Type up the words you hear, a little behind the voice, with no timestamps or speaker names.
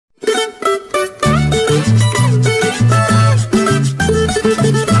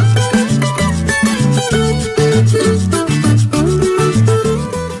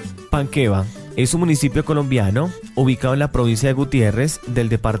Panqueba es un municipio colombiano ubicado en la provincia de Gutiérrez del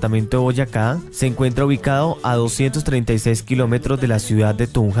departamento de Boyacá. Se encuentra ubicado a 236 kilómetros de la ciudad de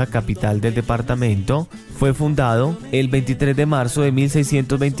Tunja, capital del departamento. Fue fundado el 23 de marzo de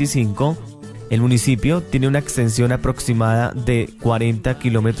 1625. El municipio tiene una extensión aproximada de 40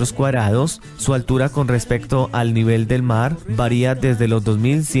 kilómetros cuadrados. Su altura con respecto al nivel del mar varía desde los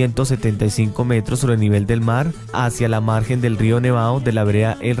 2.175 metros sobre el nivel del mar hacia la margen del río Nevado de la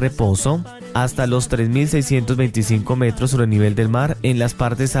vereda El Reposo, hasta los 3.625 metros sobre el nivel del mar en las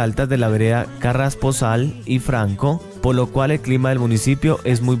partes altas de la vereda Carrasposal y Franco, por lo cual el clima del municipio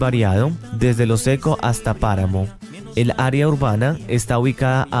es muy variado, desde lo seco hasta páramo. El área urbana está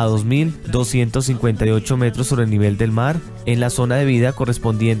ubicada a 2.258 metros sobre el nivel del mar en la zona de vida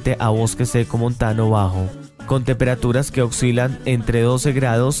correspondiente a bosque seco montano bajo, con temperaturas que oscilan entre 12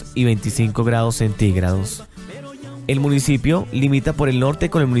 grados y 25 grados centígrados. El municipio limita por el norte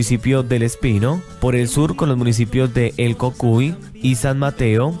con el municipio del Espino, por el sur con los municipios de El Cocuy y San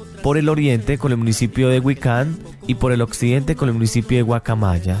Mateo, por el oriente con el municipio de Huicán y por el occidente con el municipio de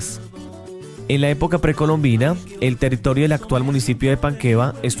Guacamayas. En la época precolombina, el territorio del actual municipio de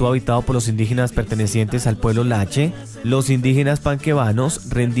Panqueba estuvo habitado por los indígenas pertenecientes al pueblo Lache. Los indígenas panquebanos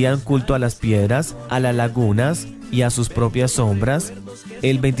rendían culto a las piedras, a las lagunas y a sus propias sombras.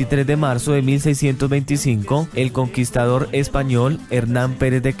 El 23 de marzo de 1625, el conquistador español Hernán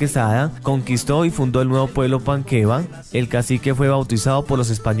Pérez de Quesada conquistó y fundó el nuevo pueblo Panqueba. El cacique fue bautizado por los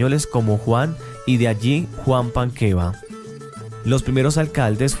españoles como Juan y de allí Juan Panqueba. Los primeros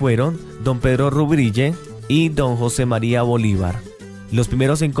alcaldes fueron don Pedro Rubrille y don José María Bolívar. Los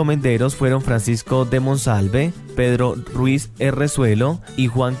primeros encomenderos fueron Francisco de Monsalve, Pedro Ruiz Herrezuelo y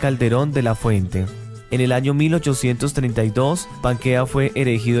Juan Calderón de la Fuente. En el año 1832, Panqueba fue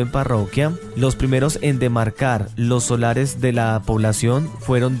erigido en parroquia. Los primeros en demarcar los solares de la población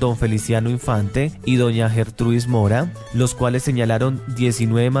fueron don Feliciano Infante y doña Gertrudis Mora, los cuales señalaron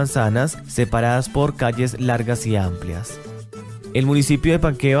 19 manzanas separadas por calles largas y amplias. El municipio de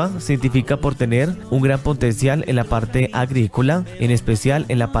Panqueba se identifica por tener un gran potencial en la parte agrícola, en especial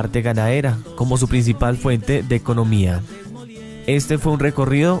en la parte ganadera, como su principal fuente de economía. Este fue un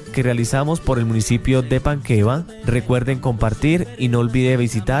recorrido que realizamos por el municipio de Panqueba. Recuerden compartir y no olviden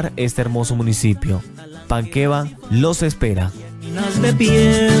visitar este hermoso municipio. Panqueba los espera. De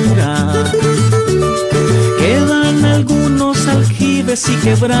piedra quedan algunos aljibes y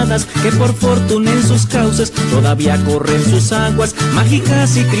quebradas que por fortuna en sus cauces todavía corren sus aguas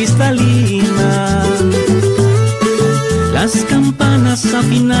mágicas y cristalinas. Las campanas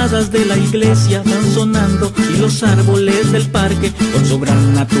afinadas de la iglesia van sonando y los árboles del parque con su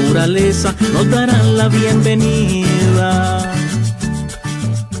gran naturaleza nos darán la bienvenida.